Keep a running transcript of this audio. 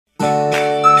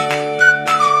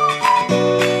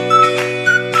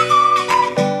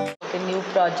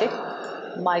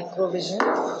Microvision.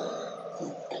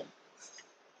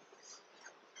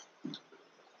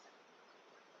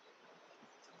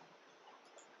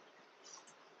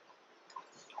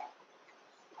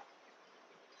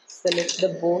 Select the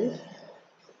board.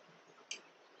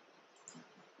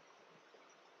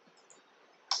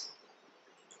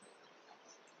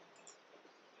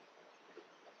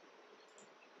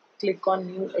 Click on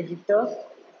new editor.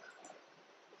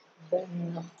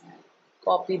 Then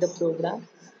copy the program.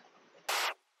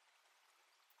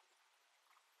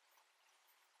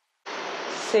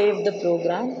 Save the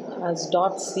program as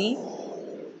 .c.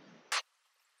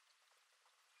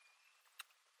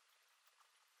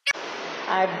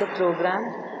 Add the program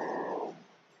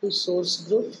to source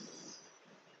group.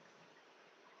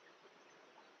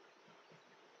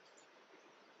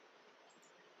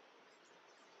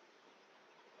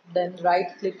 Then right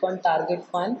click on target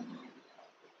one.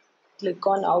 Click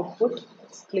on output.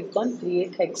 Click on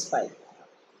create hex file.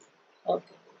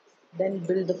 Okay. Then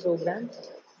build the program.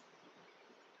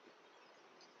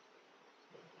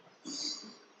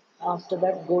 After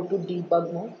that, go to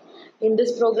debug mode. In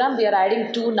this program, we are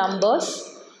adding two numbers.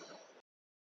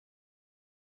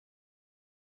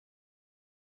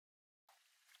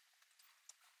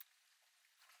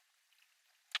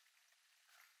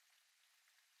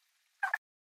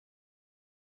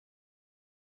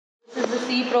 This is the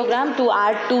C program to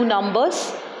add two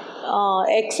numbers,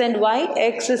 x and y.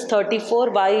 X is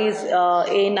 34, y is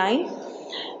A9.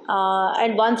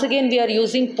 And once again, we are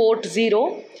using port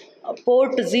 0.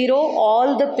 Port 0,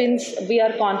 all the pins, we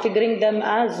are configuring them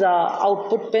as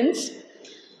output pins.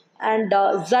 And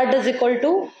Z is equal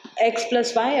to x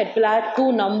plus y. It will add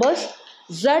two numbers.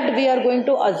 Z, we are going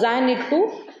to assign it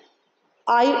to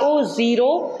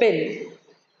IO0 pin.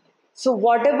 So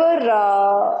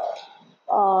whatever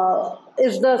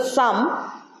is the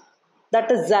sum,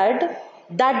 that is Z,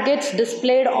 that gets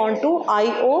displayed onto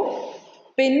IO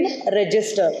pin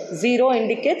register. 0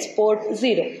 indicates port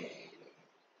 0.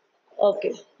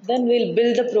 Okay, then we'll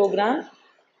build the program.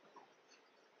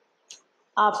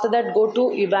 After that, go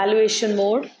to evaluation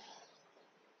mode.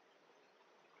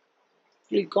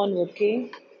 Click on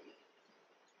OK.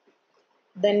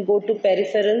 Then go to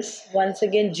peripherals. Once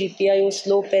again, GPIO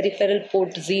slow peripheral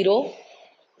port 0.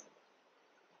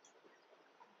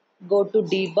 Go to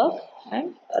debug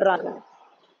and run.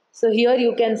 So here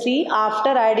you can see after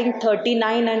adding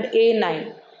 39 and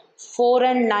A9, 4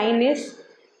 and 9 is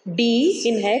D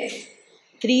in hex,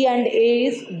 3 and A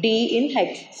is D in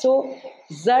hex. So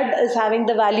Z is having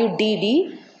the value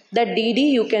DD. That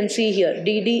DD you can see here.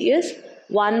 DD is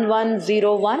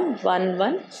 1101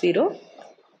 110.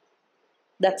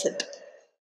 That's it.